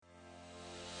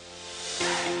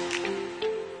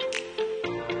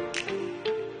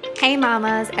Hey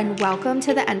mamas, and welcome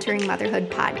to the Entering Motherhood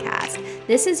podcast.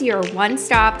 This is your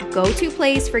one-stop go-to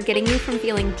place for getting you from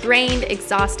feeling drained,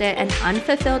 exhausted, and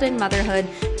unfulfilled in motherhood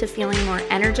to feeling more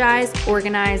energized,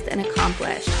 organized, and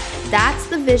accomplished. That's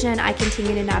the vision I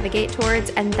continue to navigate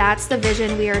towards, and that's the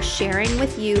vision we are sharing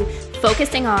with you,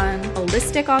 focusing on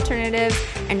holistic alternatives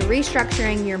and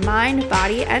restructuring your mind,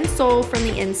 body, and soul from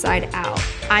the inside out.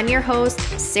 I'm your host,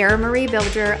 Sarah Marie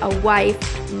Bilger, a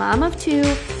wife, mom of two,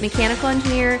 mechanical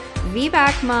engineer,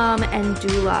 VBAC mom, and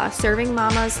doula, serving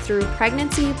mamas through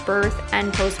pregnancy, birth,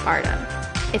 and postpartum.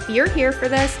 If you're here for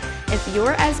this, if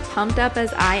you're as pumped up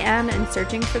as I am and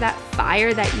searching for that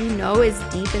fire that you know is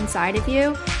deep inside of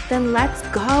you, then let's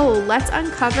go. Let's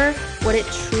uncover what it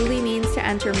truly means to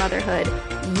enter motherhood.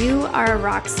 You are a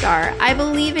rock star. I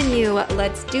believe in you.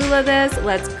 Let's doula this.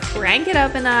 Let's crank it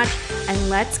up a notch and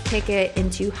let's kick it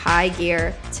into high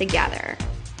gear together.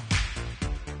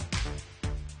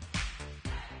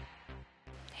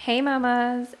 Hey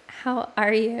mamas, how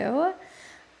are you?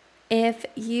 If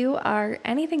you are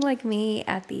anything like me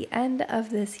at the end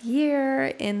of this year,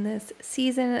 in this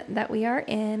season that we are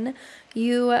in,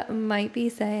 you might be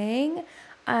saying,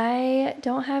 I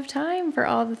don't have time for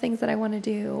all the things that I want to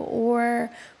do,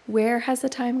 or where has the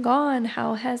time gone?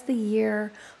 How has the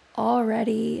year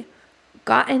already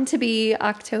gotten to be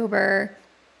October?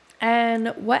 And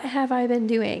what have I been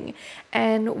doing?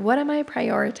 And what am I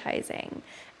prioritizing?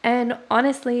 And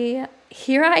honestly,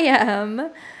 here I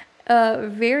am,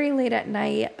 very late at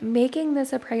night, making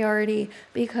this a priority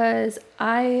because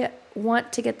I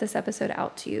want to get this episode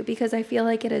out to you because I feel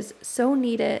like it is so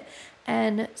needed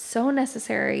and so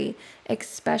necessary,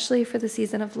 especially for the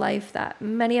season of life that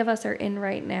many of us are in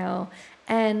right now.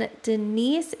 And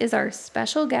Denise is our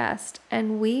special guest,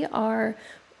 and we are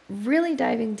really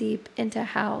diving deep into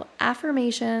how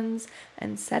affirmations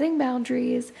and setting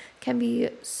boundaries can be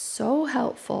so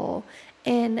helpful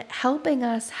in helping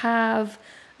us have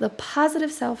the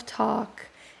positive self-talk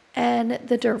and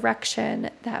the direction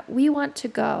that we want to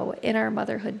go in our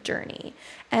motherhood journey.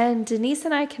 And Denise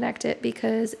and I connected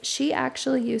because she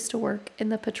actually used to work in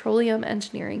the petroleum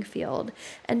engineering field,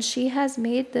 and she has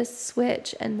made this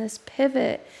switch and this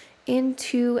pivot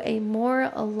into a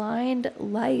more aligned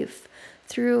life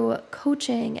through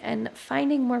coaching and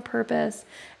finding more purpose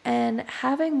and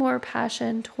having more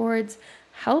passion towards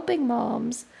helping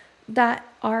moms that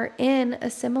are in a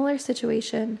similar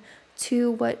situation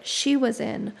to what she was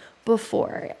in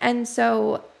before. And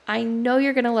so I know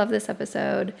you're going to love this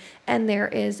episode, and there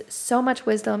is so much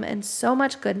wisdom and so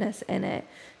much goodness in it.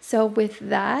 So with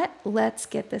that, let's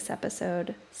get this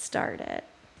episode started.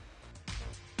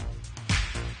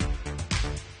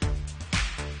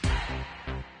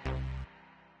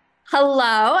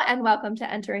 Hello and welcome to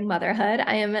Entering Motherhood.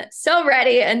 I am so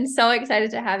ready and so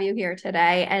excited to have you here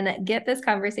today and get this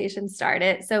conversation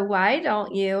started. So why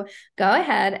don't you go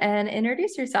ahead and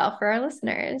introduce yourself for our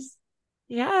listeners?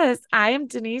 Yes, I am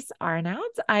Denise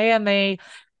Arnoudse. I am a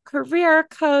career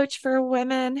coach for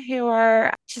women who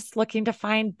are just looking to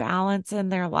find balance in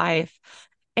their life.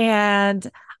 And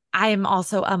I'm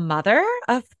also a mother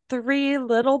of three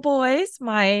little boys,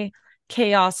 my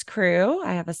chaos crew.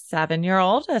 I have a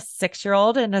 7-year-old, a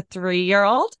 6-year-old, and a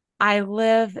 3-year-old. I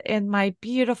live in my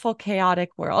beautiful, chaotic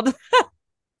world.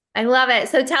 I love it.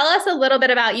 So tell us a little bit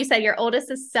about, you said your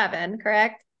oldest is 7,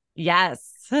 correct?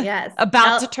 Yes. Yes.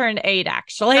 About to turn 8,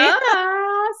 actually.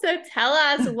 So tell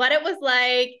us what it was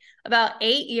like about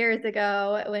 8 years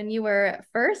ago when you were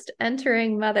first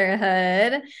entering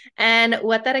motherhood and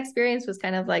what that experience was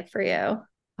kind of like for you.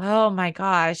 Oh my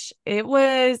gosh.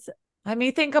 Let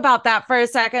me think about that for a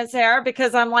second, Sarah,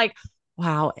 because I'm like,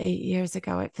 wow, 8 years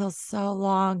ago, it feels so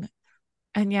long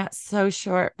and yet so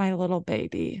short, my little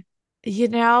baby.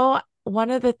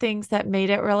 One of the things that made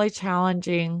it really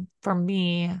challenging for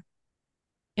me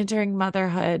entering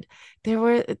motherhood, there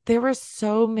were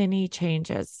so many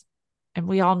changes. And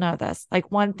we all know this.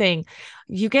 Like, one thing,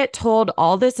 you get told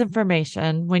all this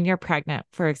information when you're pregnant,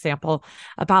 for example,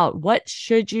 about what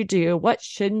should you do, what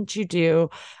shouldn't you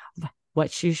do,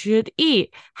 what you should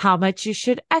eat, how much you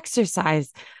should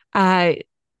exercise, uh,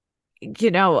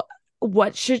 you know,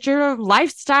 what should your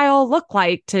lifestyle look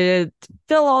like to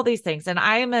fill all these things. And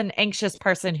I am an anxious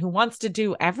person who wants to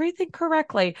do everything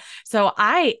correctly. So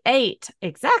I ate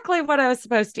exactly what I was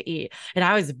supposed to eat. And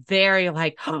I was very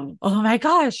like, oh my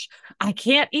gosh, I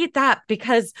can't eat that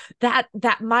because that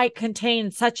might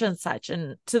contain such and such.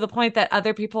 And to the point that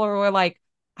other people were like,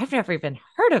 I've never even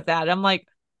heard of that. I'm like,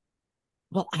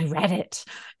 well, I read it.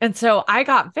 And so I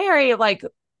got very like,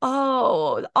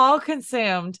 oh, all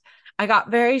consumed. I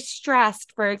got very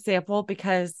stressed, for example,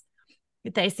 because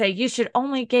they say you should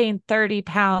only gain 30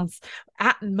 pounds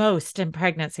at most in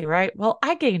pregnancy, right? Well,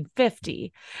 I gained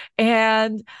 50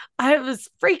 and I was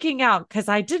freaking out because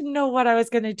I didn't know what I was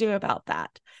going to do about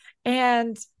that.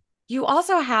 And you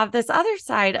also have this other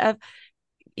side of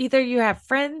either you have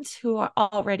friends who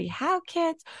already have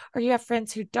kids or you have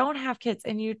friends who don't have kids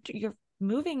and you're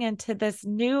moving into this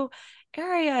new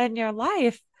area in your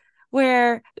life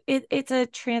where it's a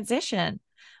transition.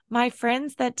 My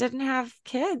friends that didn't have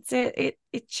kids, it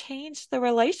changed the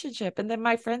relationship. And then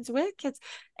my friends with kids,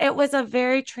 it was a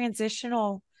very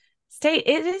transitional state.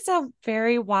 It is a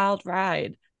very wild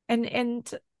ride. And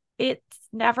it's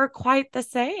never quite the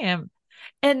same.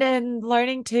 And then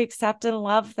learning to accept and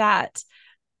love that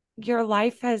your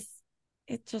life has,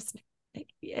 it just,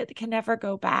 it can never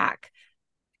go back.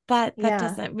 But that Yeah.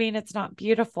 doesn't mean it's not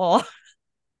beautiful.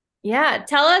 Yeah.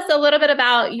 Tell us a little bit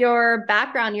about your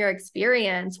background, your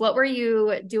experience. What were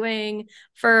you doing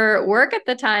for work at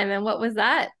the time, and what was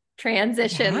that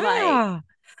transition like? Yeah.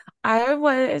 I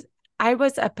was I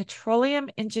was a petroleum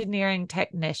engineering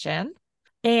technician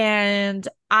and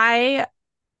I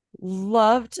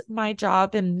loved my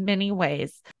job in many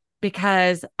ways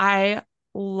because I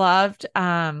loved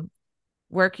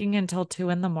working until 2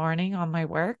 in the morning on my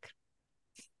work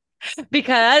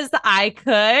because I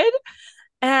could.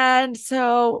 And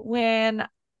so when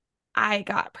I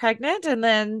got pregnant and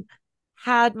then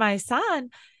had my son,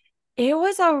 it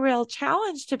was a real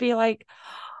challenge to be like,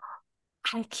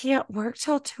 I can't work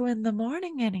till 2 in the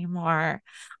morning anymore.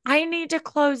 I need to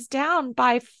close down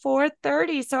by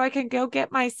 4:30 so I can go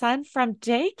get my son from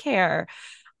daycare.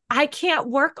 I can't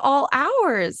work all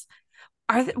hours.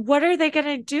 What are they going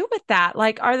to do with that?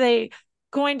 Like, are they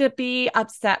going to be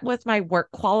upset with my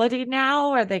work quality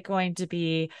now? Are they going to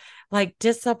be like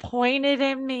disappointed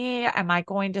in me? Am I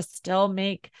going to still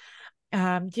make,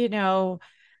 you know,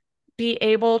 be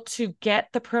able to get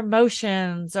the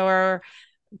promotions or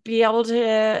be able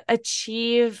to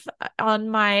achieve on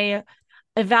my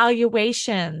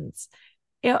evaluations?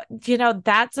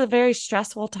 That's a very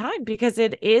stressful time because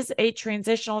it is a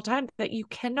transitional time that you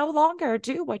can no longer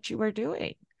do what you were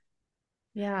doing.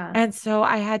 Yeah. And so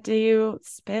I had to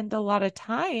spend a lot of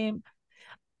time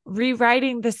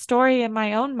rewriting the story in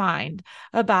my own mind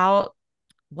about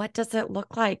what does it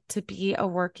look like to be a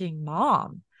working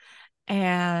mom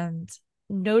and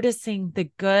noticing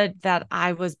the good that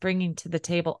I was bringing to the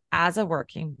table as a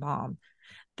working mom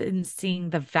and seeing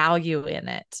the value in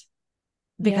it.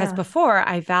 Because Yeah. before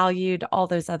I valued all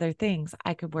those other things.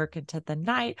 I could work into the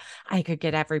night. I could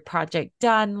get every project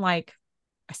done like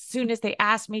as soon as they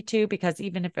asked me to, because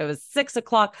even if it was 6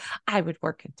 o'clock, I would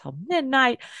work until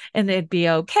midnight and it'd be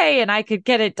okay and I could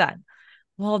get it done.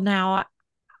 Well, now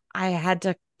I had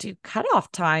to do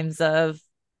cutoff times of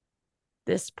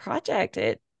this project.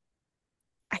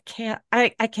 I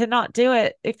cannot do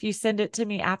it if you send it to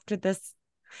me after this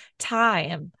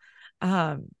time.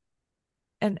 Um,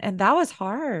 and that was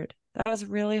hard. That was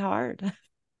really hard.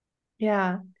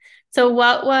 Yeah. So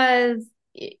what was,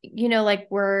 like,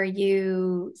 were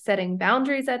you setting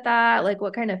boundaries at that? Like,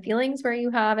 what kind of feelings were you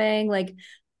having? Like,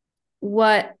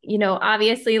 what,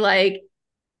 obviously, like,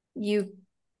 you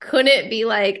couldn't be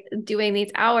like doing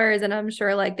these hours. And I'm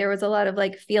sure like there was a lot of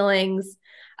like feelings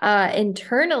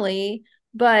internally,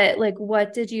 but like,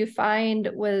 what did you find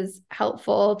was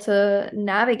helpful to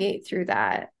navigate through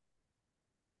that?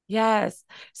 Yes.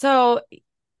 So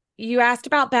you asked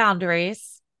about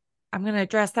boundaries. I'm going to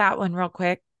address that one real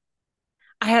quick.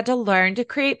 I had to learn to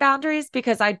create boundaries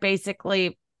because I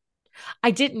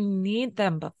didn't need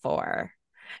them before.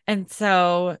 And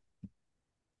so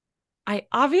I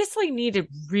obviously needed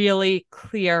really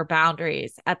clear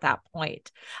boundaries at that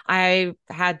point. I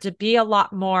had to be a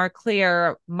lot more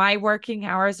clear. My working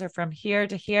hours are from here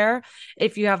to here.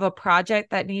 If you have a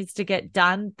project that needs to get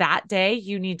done that day,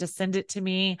 you need to send it to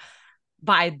me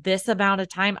by this amount of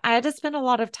time. I had to spend a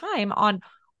lot of time on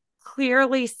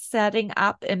clearly setting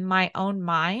up in my own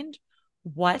mind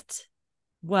what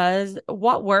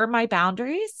what were my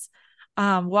boundaries,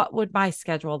 what would my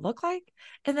schedule look like,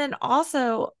 and then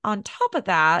also on top of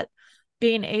that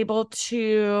being able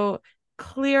to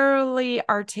clearly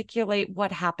articulate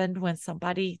what happened when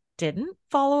somebody didn't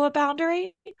follow a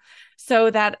boundary so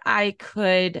that I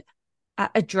could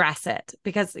address it,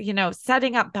 because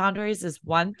setting up boundaries is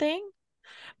one thing,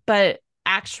 but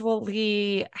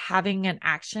actually having an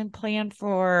action plan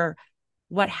for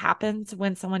what happens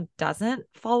when someone doesn't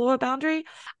follow a boundary,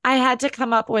 I had to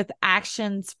come up with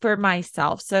actions for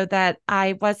myself so that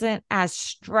I wasn't as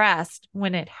stressed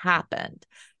when it happened.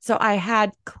 So I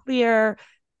had clear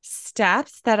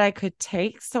steps that I could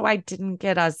take so I didn't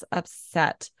get as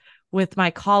upset with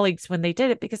my colleagues when they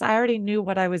did it because I already knew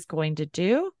what I was going to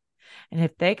do. And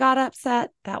if they got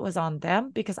upset, that was on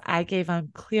them because I gave them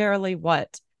clearly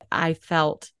what I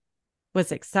felt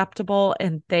was acceptable.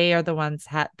 And they are the ones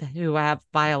who have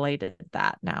violated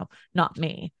that now, not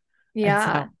me. And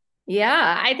Yeah. so,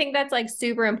 Yeah. I think that's like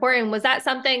super important. Was that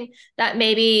something that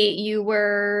maybe you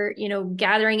were,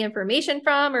 gathering information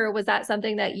from, or was that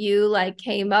something that you like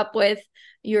came up with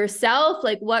yourself?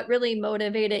 Like what really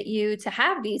motivated you to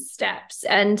have these steps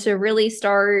and to really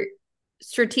start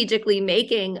strategically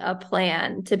making a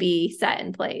plan to be set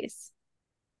in place?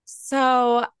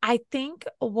 so I think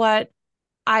what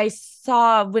I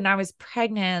saw when I was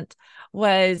pregnant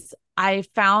was I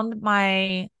found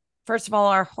first of all,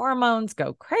 our hormones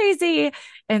go crazy.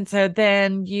 And so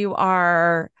then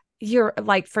you're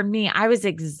like, for me, I was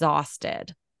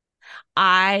exhausted.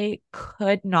 I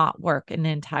could not work an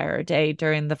entire day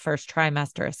during the first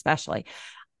trimester, especially.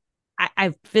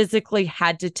 I physically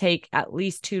had to take at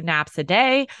least 2 naps a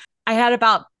day. I had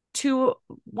about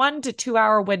 1 to 2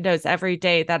 hour windows every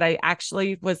day that I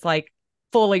actually was like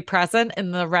fully present,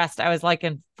 and the rest I was like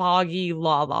in foggy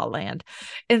la la land.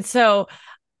 And so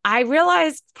I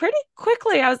realized pretty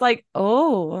quickly, I was like,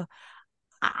 oh,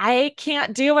 I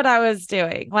can't do what I was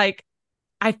doing. Like,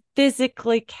 I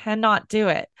physically cannot do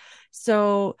it.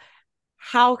 So,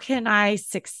 how can I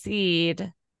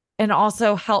succeed and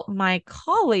also help my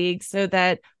colleagues so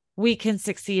that we can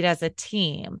succeed as a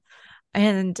team?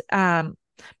 And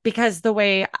because the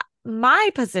way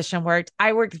my position worked,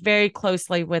 I worked very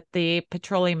closely with the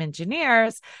petroleum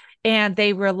engineers, and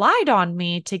they relied on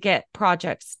me to get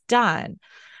projects done.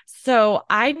 So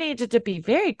I needed to be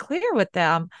very clear with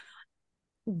them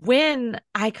when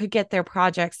I could get their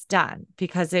projects done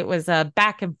because it was a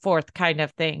back and forth kind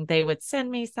of thing. They would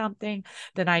send me something,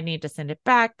 then I need to send it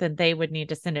back, then they would need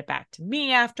to send it back to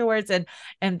me afterwards.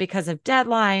 And because of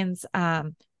deadlines,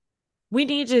 we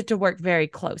needed to work very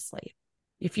closely.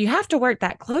 If you have to work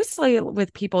that closely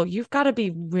with people, you've got to be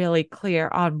really clear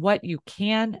on what you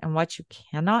can and what you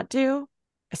cannot do,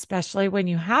 especially when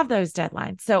you have those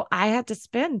deadlines. So I had to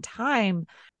spend time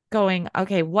going,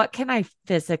 okay, what can I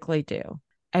physically do?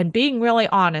 And being really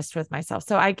honest with myself.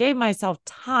 So I gave myself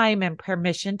time and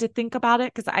permission to think about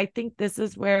it because I think this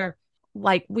is where,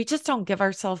 like, we just don't give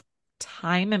ourselves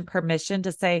time and permission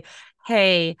to say,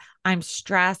 hey, I'm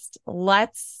stressed.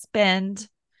 Let's spend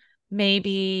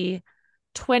maybe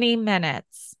 20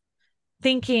 minutes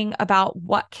thinking about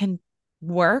what can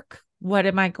work.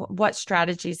 What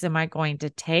strategies am I going to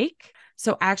take?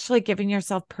 So actually giving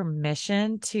yourself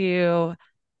permission to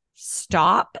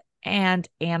stop and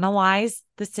analyze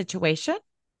the situation,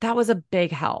 that was a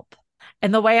big help.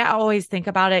 And the way I always think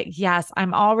about it, yes,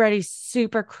 I'm already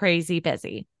super crazy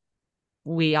busy.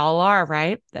 We all are,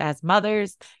 right? As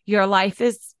mothers, your life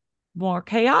is more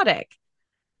chaotic.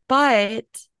 But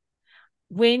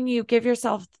when you give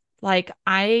yourself, like,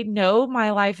 I know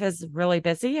my life is really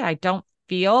busy, I don't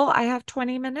feel I have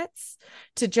 20 minutes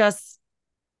to just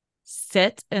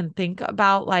sit and think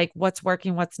about like what's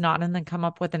working, what's not, and then come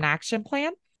up with an action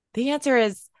plan. The answer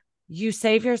is you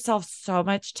save yourself so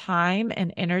much time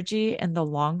and energy in the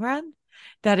long run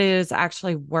that it is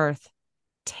actually worth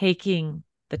taking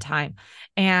the time.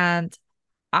 And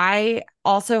I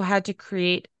also had to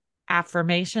create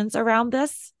affirmations around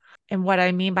this. And what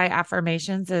I mean by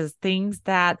affirmations is things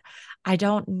that I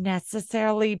don't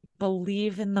necessarily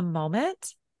believe in the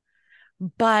moment,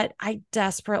 but I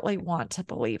desperately want to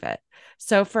believe it.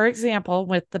 So, for example,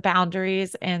 with the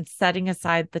boundaries and setting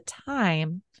aside the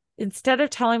time, instead of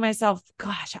telling myself,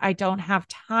 gosh, I don't have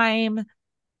time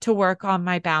to work on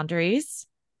my boundaries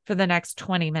for the next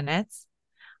 20 minutes,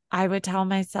 I would tell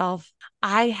myself,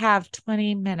 I have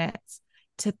 20 minutes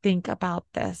to think about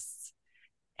this,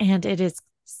 and it is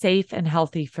safe and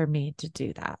healthy for me to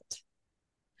do that.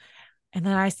 And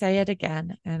then I say it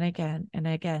again and again and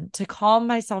again to calm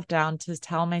myself down, to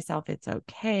tell myself it's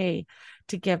okay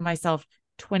to give myself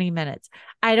 20 minutes.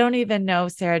 I don't even know,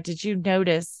 Sarah, did you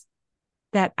notice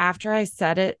that after I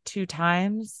said it 2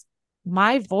 times,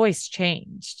 my voice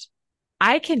changed?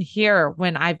 I can hear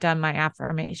when I've done my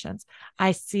affirmations.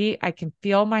 I can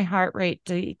feel my heart rate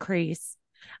decrease.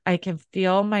 I can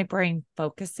feel my brain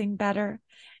focusing better,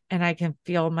 and I can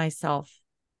feel myself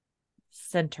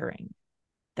centering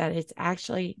that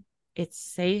it's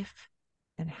safe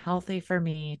and healthy for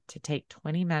me to take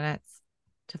 20 minutes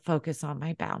to focus on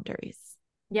my boundaries.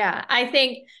 Yeah, I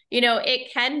think,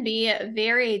 it can be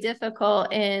very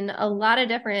difficult in a lot of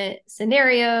different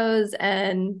scenarios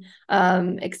and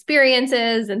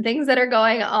experiences and things that are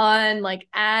going on, like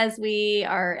as we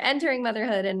are entering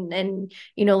motherhood and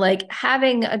like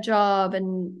having a job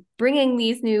and bringing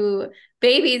these new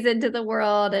babies into the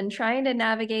world and trying to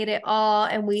navigate it all.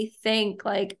 And we think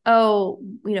like, oh,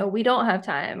 we don't have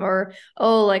time, or,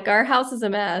 oh, like our house is a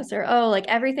mess, or, oh, like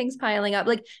everything's piling up.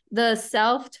 Like the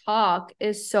self-talk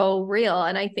is so real.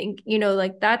 And I think,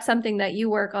 like that's something that you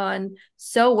work on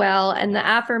so well. And the Yes.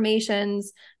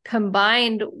 affirmations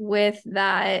combined with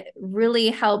that really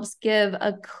helps give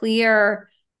a clear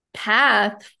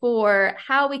path for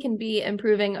how we can be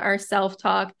improving our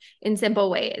self-talk in simple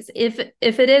ways. If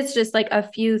it is just like a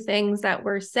few things that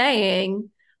we're saying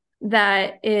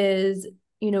that is,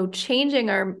 changing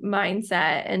our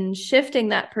mindset and shifting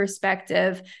that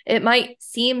perspective, it might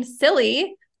seem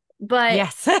silly, but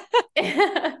Yes.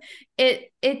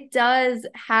 it does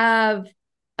have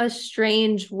a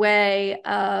strange way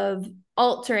of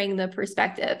altering the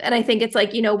perspective. And I think it's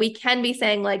like, we can be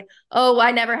saying like, oh,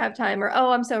 I never have time, or,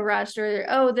 oh, I'm so rushed, or,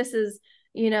 oh, this is,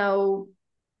 you know,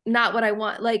 not what I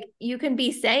want. Like you can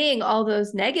be saying all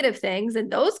those negative things and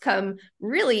those come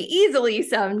really easily Oh, so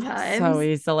sometimes.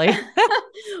 easily.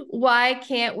 Why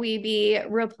can't we be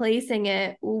replacing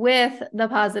it with the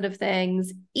positive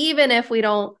things, even if we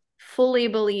don't fully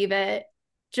believe it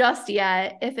just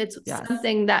yet, if it's Yes.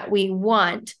 something that we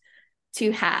want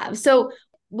to have? So,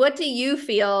 what do you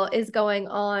feel is going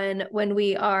on when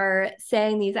we are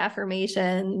saying these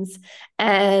affirmations?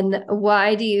 And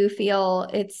why do you feel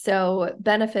it's so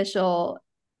beneficial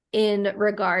in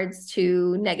regards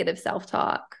to negative self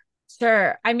talk?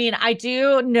 Sure. I mean, I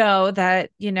do know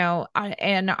that, in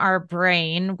our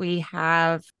brain, we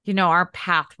have, our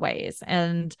pathways.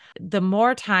 And the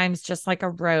more times, just like a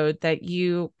road that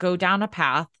you go down a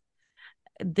path,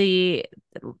 the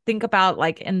think about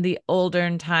like in the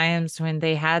olden times when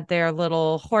they had their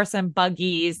little horse and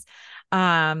buggies,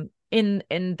 and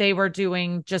they were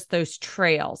doing just those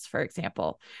trails, for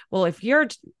example. Well, if you're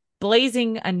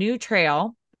blazing a new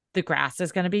trail, the grass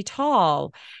is going to be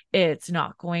tall. It's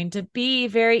not going to be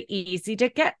very easy to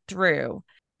get through.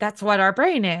 That's what our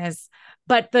brain is.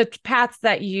 But the paths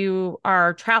that you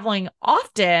are traveling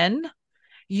often,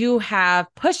 you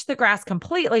have pushed the grass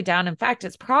completely down. In fact,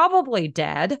 it's probably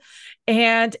dead.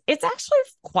 And it's actually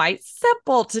quite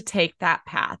simple to take that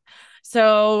path.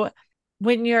 So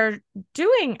when you're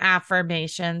doing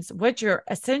affirmations, what you're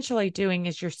essentially doing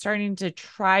is you're starting to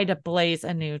try to blaze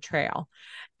a new trail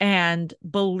and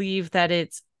believe that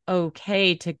it's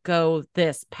okay to go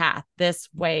this path, this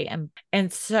way.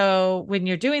 And so when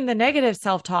you're doing the negative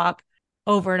self-talk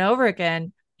over and over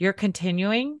again, you're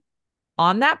continuing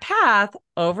on that path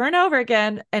over and over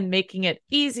again and making it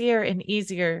easier and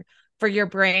easier for your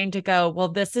brain to go, well,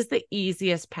 this is the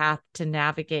easiest path to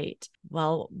navigate.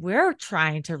 Well, we're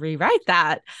trying to rewrite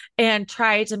that and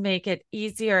try to make it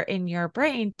easier in your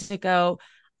brain to go,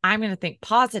 I'm going to think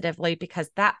positively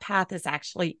because that path is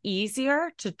actually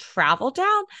easier to travel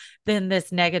down than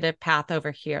this negative path over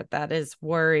here that is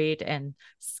worried and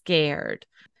scared.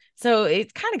 So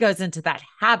it kind of goes into that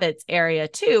habits area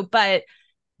too, but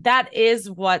that is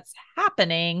what's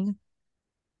happening.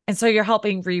 And so you're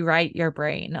helping rewrite your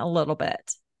brain a little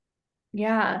bit.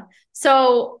 Yeah.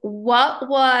 So, what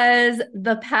was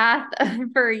the path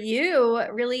for you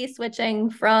really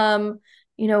switching from,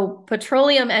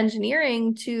 petroleum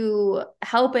engineering to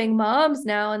helping moms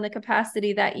now in the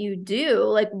capacity that you do?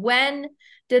 Like, when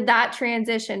did that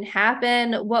transition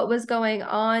happen? What was going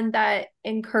on that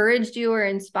encouraged you or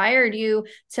inspired you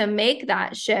to make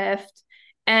that shift?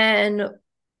 And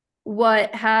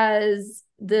what has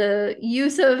the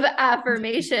use of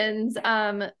affirmations,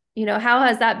 how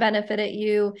has that benefited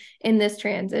you in this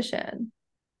transition?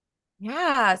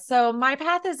 Yeah. So my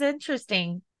path is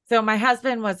interesting. So my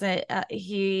husband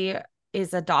he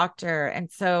is a doctor.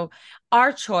 And so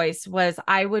our choice was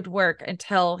I would work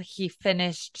until he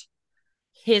finished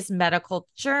his medical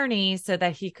journey so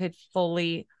that he could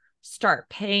fully start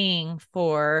paying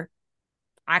for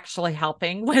actually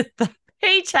helping with the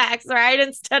paychecks, right?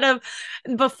 Instead of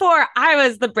before I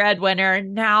was the breadwinner,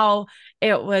 and now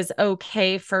it was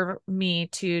okay for me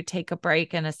to take a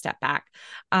break and a step back.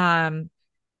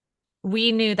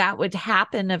 We knew that would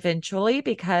happen eventually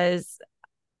because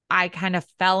I kind of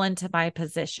fell into my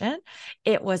position.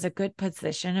 It was a good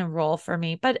position and role for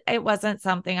me, but it wasn't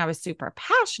something I was super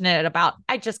passionate about.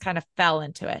 I just kind of fell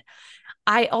into it.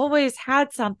 I always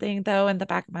had something though in the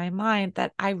back of my mind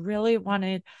that I really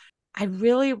wanted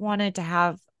to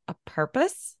have a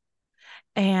purpose,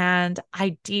 and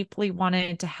I deeply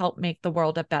wanted to help make the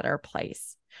world a better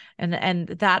place. And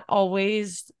that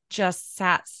always just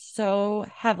sat so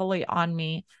heavily on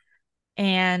me.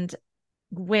 And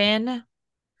when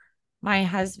my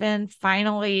husband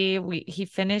finally he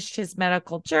finished his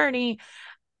medical journey,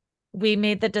 we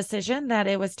made the decision that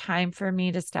it was time for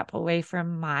me to step away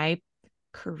from my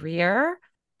career,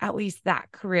 at least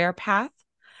that career path.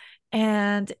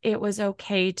 And it was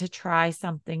okay to try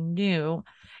something new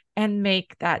and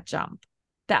make that jump.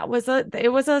 It was a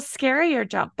scarier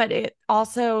jump, but it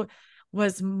also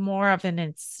was more of an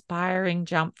inspiring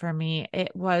jump for me.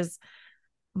 It was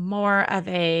more of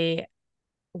a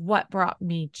what brought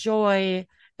me joy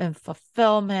and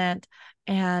fulfillment,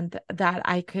 and that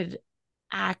I could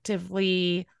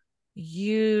actively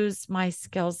use my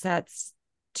skill sets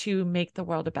to make the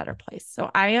world a better place. So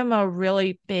I am a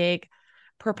really big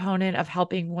proponent of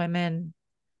helping women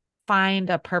find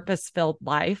a purpose-filled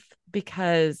life,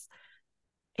 because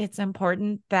it's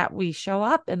important that we show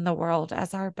up in the world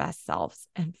as our best selves.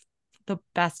 And the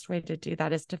best way to do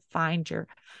that is to find your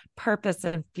purpose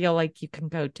and feel like you can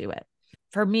go do it.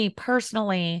 For me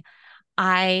personally,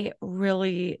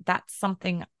 that's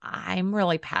something I'm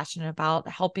really passionate about,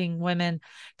 helping women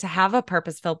to have a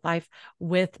purpose-filled life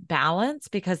with balance,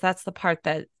 because that's the part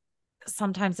that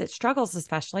sometimes it struggles,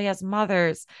 especially as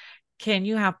mothers. Can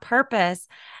you have purpose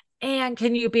and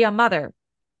can you be a mother?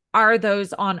 Are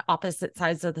those on opposite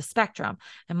sides of the spectrum?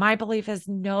 And my belief is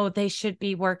no, they should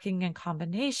be working in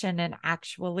combination, and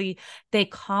actually they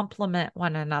complement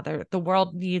one another. The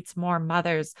world needs more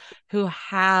mothers who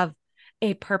have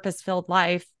a purpose-filled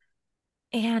life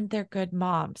and they're good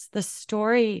moms. The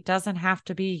story doesn't have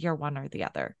to be your one or the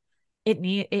other.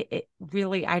 It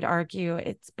really, I'd argue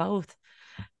it's both.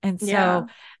 And so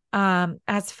Yeah.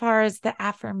 as far as the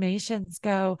affirmations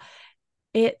go,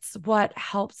 it's what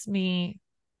helps me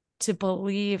to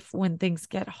believe when things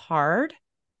get hard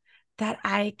that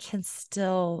I can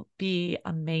still be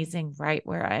amazing right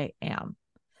where I am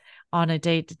on a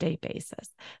day-to-day basis.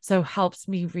 So helps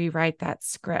me rewrite that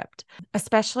script.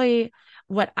 Especially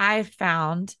what I've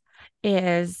found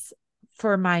is,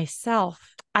 for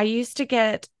myself, I used to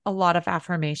get a lot of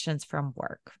affirmations from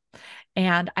work.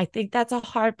 And I think that's a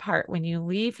hard part. When you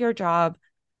leave your job,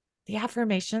 the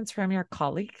affirmations from your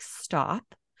colleagues stop.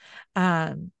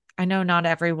 I know not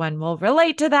everyone will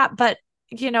relate to that, but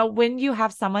when you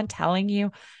have someone telling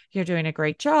you you're doing a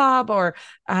great job, or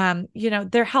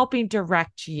they're helping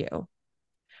direct you.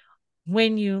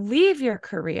 When you leave your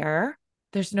career,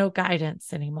 there's no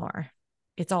guidance anymore.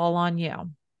 It's all on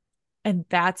you. And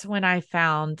that's when I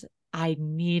found I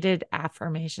needed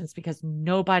affirmations, because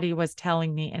nobody was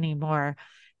telling me anymore,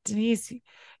 Denise,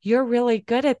 you're really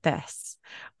good at this.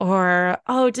 Or,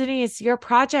 oh, Denise, your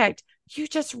project, you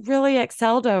just really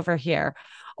excelled over here.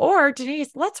 Or,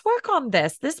 Denise, let's work on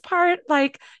this. This part,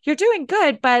 like, you're doing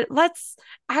good, but let's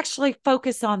actually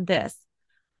focus on this.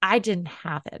 I didn't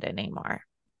have it anymore.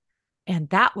 And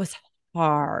that was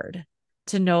hard,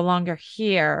 to no longer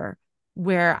hear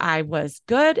where I was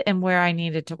good and where I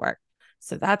needed to work.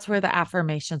 So that's where the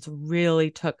affirmations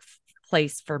really took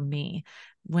place for me,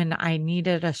 when I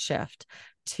needed a shift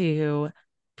to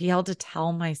be able to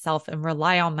tell myself and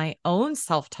rely on my own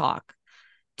self-talk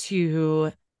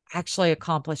to actually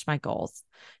accomplish my goals,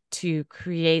 to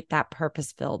create that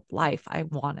purpose-filled life I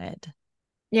wanted.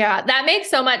 Yeah, that makes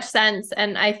so much sense.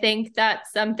 And I think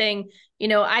that's something,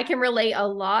 I can relate a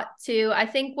lot to. I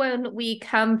think when we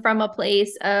come from a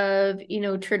place of,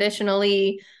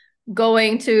 traditionally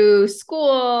going to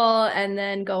school and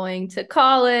then going to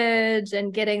college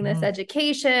and getting this Mm.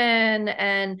 education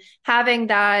and having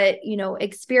that,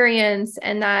 experience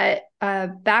and that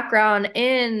background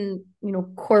in,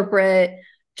 corporate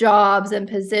jobs and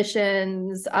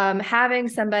positions, having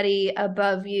somebody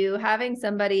above you, having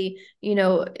somebody,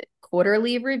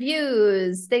 quarterly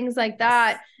reviews, things like Yes.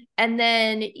 that. And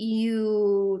then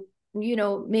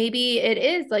maybe it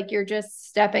is like you're just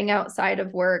stepping outside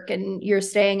of work and you're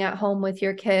staying at home with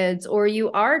your kids, or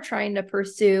you are trying to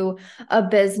pursue a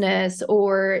business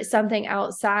or something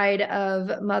outside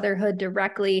of motherhood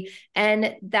directly.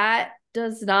 And that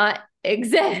does not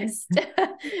exist.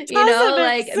 Doesn't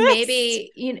Like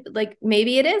exist.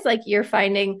 maybe it is like you're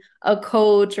finding a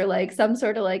coach or like some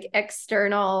sort of like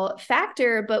external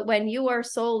factor, but when you are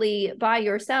solely by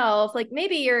yourself, like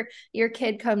maybe your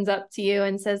kid comes up to you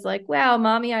and says like, wow,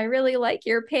 mommy, I really like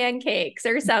your pancakes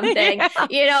or something.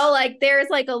 Yeah. Like there's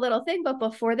like a little thing, but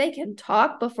before they can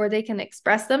talk, before they can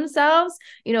express themselves,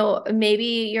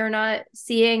 maybe you're not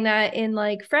seeing that in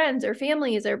like friends or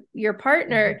families or your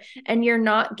partner, and you're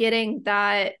not getting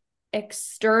that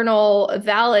external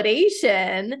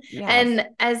validation. Yes. And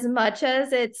as much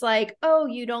as it's like, oh,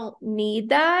 you don't need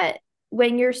that,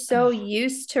 when you're so Oh,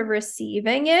 used to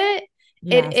receiving it,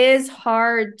 it is yes.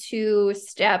 hard to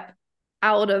step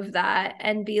out of that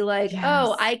and be like, oh,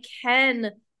 Yes. I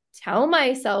can tell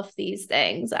myself these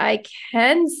things. I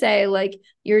can say, like,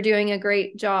 you're doing a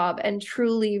great job and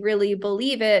truly, really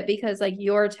believe it because, like,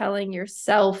 you're telling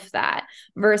yourself that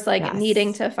versus like needing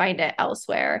Yes. to find it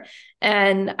elsewhere.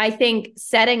 And I think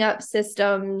setting up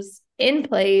systems in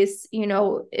place,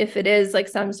 if it is like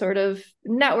some sort of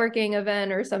networking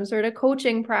event or some sort of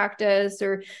coaching practice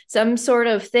or some sort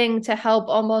of thing to help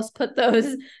almost put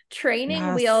those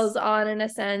training wheels Yes. on in a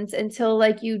sense until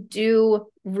like you do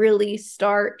really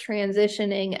start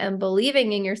transitioning and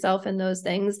believing in yourself in those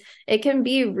things, it can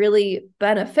be really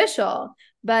beneficial.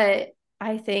 But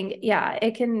I think, yeah,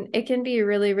 it can be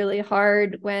really, really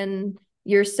hard when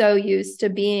you're so used to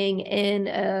being in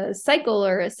a cycle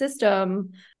or a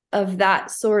system of that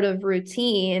sort of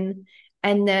routine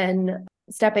and then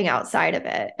stepping outside of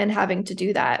it and having to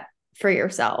do that for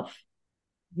yourself.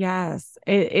 Yes.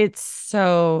 It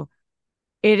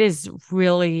is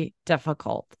really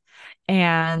difficult.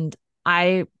 And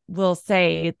I will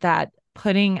say that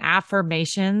putting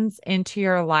affirmations into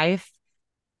your life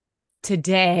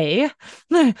today,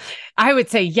 I would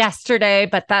say yesterday,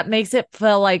 but that makes it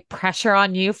feel like pressure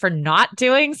on you for not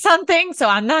doing something. So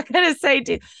I'm not going to say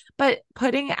do, but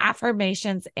putting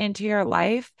affirmations into your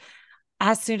life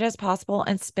as soon as possible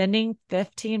and spending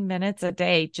 15 minutes a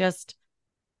day just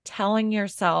telling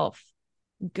yourself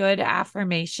good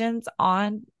affirmations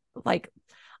on, like,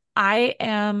 I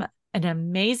am an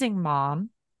amazing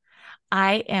mom.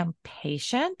 I am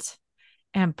patient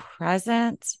and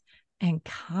present and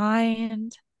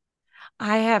kind.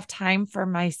 I have time for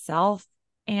myself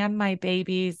and my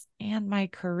babies and my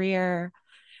career,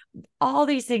 all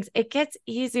these things. It gets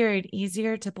easier and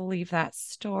easier to believe that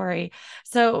story.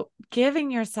 So giving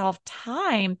yourself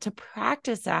time to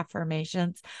practice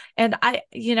affirmations. And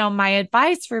my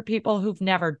advice for people who've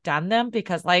never done them,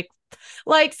 because like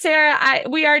Sarah,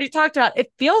 we already talked about,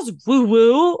 it feels woo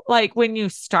woo. Like when you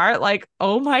start, like,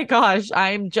 oh my gosh,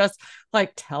 I'm just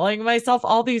like telling myself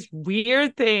all these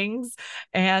weird things.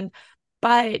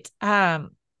 But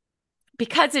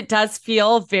because it does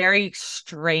feel very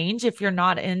strange if you're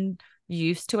not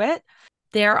used to it.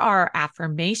 There are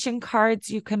affirmation cards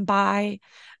you can buy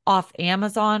off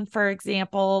Amazon, for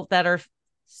example, that are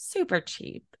super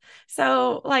cheap.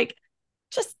 So, like,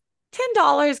 just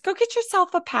 $10, go get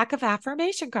yourself a pack of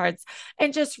affirmation cards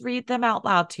and just read them out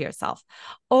loud to yourself.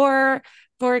 Or,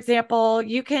 for example,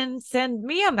 you can send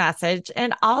me a message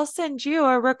and I'll send you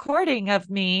a recording of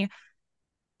me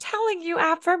telling you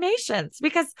affirmations,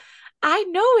 because I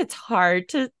know it's hard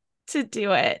to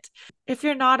do it if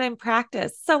you're not in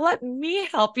practice. So let me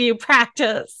help you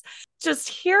practice. Just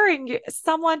hearing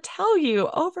someone tell you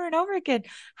over and over again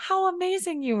how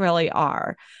amazing you really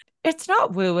are. It's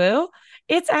not woo woo.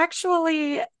 It's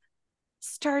actually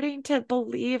starting to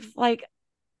believe, like,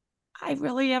 I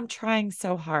really am trying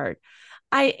so hard.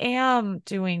 I am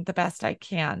doing the best I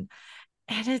can.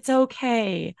 And it's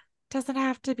okay. Doesn't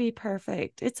have to be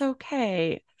perfect. It's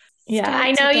okay. Yeah, Start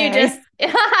I know you today. just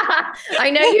I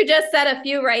know you just said a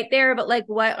few right there, but like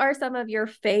what are some of your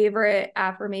favorite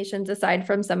affirmations aside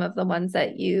from some of the ones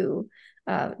that you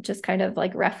just kind of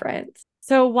like reference?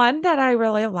 So, one that I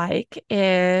really like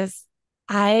is,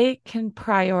 I can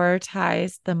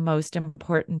prioritize the most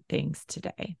important things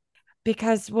today.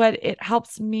 Because what it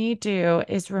helps me do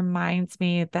is reminds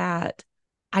me that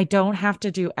I don't have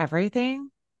to do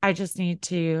everything. I just need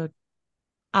to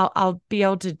I'll be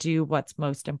able to do what's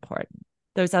most important.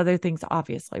 Those other things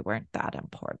obviously weren't that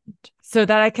important. So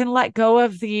that I can let go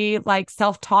of the, like,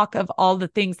 self-talk of all the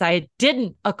things I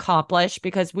didn't accomplish,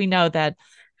 because we know that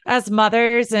as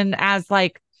mothers and as,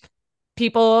 like,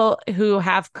 people who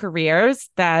have careers,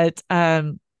 that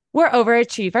we're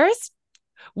overachievers.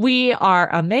 We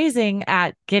are amazing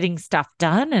at getting stuff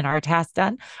done and our tasks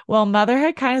done. Well,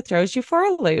 motherhood kind of throws you for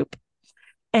a loop.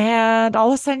 And all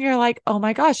of a sudden you're like, oh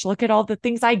my gosh, look at all the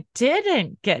things I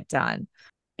didn't get done.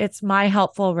 It's my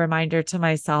helpful reminder to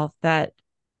myself that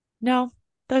no,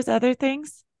 those other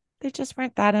things, they just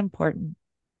weren't that important.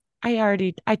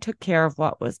 I took care of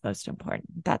what was most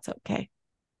important. That's okay.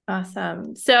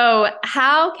 Awesome. So,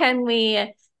 how can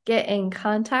we get in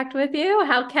contact with you?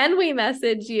 How can we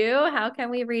message you? How can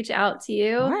we reach out to Of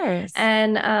you? course.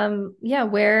 And yeah,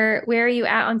 where are you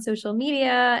at on social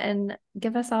media? And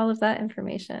give us all of that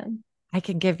information. I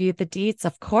can give you the deets,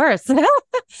 of course.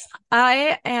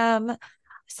 I am.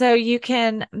 So you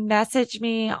can message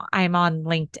me. I'm on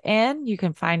LinkedIn. You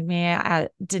can find me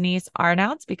at Denise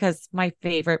Arnoudse, because my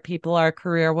favorite people are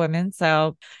career women.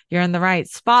 So you're in the right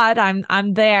spot.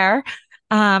 I'm there.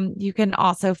 You can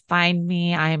also find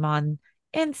me. I'm on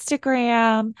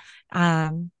Instagram,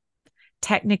 um,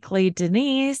 technically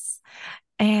Denise,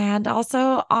 and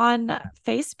also on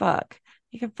Facebook.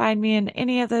 You can find me in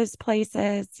any of those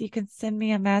places. You can send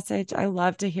me a message. I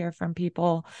love to hear from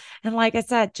people. And like I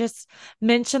said, just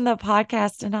mention the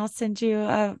podcast and I'll send you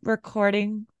a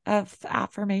recording of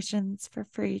affirmations for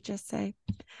free. Just say,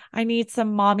 I need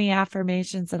some mommy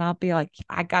affirmations. And I'll be like,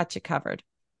 I got you covered.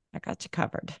 I got you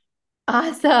covered.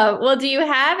 Awesome. Well, do you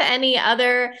have any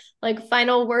other like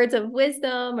final words of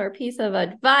wisdom or piece of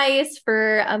advice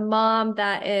for a mom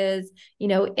that is,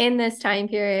 in this time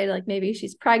period, like maybe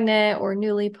she's pregnant or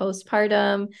newly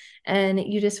postpartum, and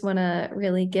you just want to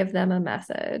really give them a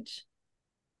message?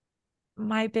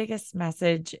 My biggest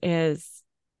message is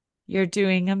you're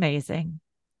doing amazing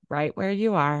right where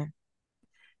you are.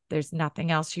 There's nothing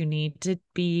else you need to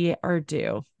be or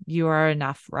do. You are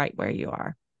enough right where you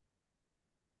are.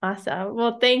 Awesome.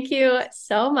 Well, thank you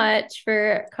so much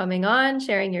for coming on,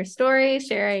 sharing your story,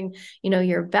 sharing,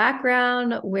 your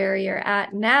background, where you're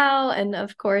at now, and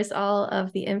of course, all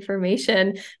of the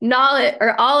information, knowledge,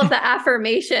 or all of the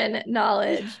affirmation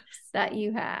knowledge that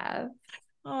you have.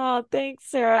 Oh, thanks,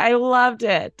 Sarah. I loved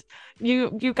it.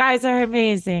 You guys are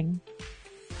amazing.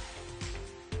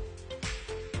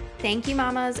 Thank you,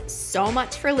 mamas, so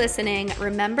much for listening.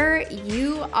 Remember,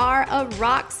 you are a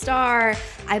rock star.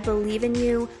 I believe in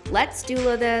you. Let's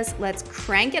doula this. Let's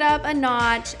crank it up a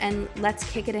notch and let's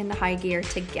kick it into high gear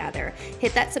together.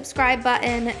 Hit that subscribe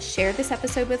button, share this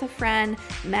episode with a friend,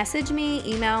 message me,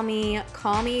 email me,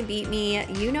 call me, beat me.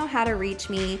 You know how to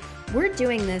reach me. We're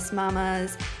doing this,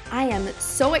 mamas. I am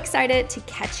so excited to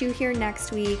catch you here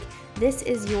next week. This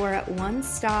is your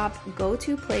one-stop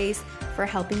go-to place for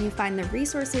helping you find the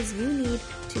resources you need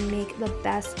to make the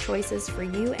best choices for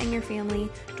you and your family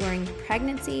during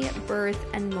pregnancy, birth,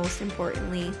 and most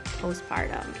importantly,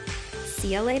 postpartum.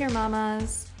 See you later,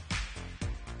 mamas.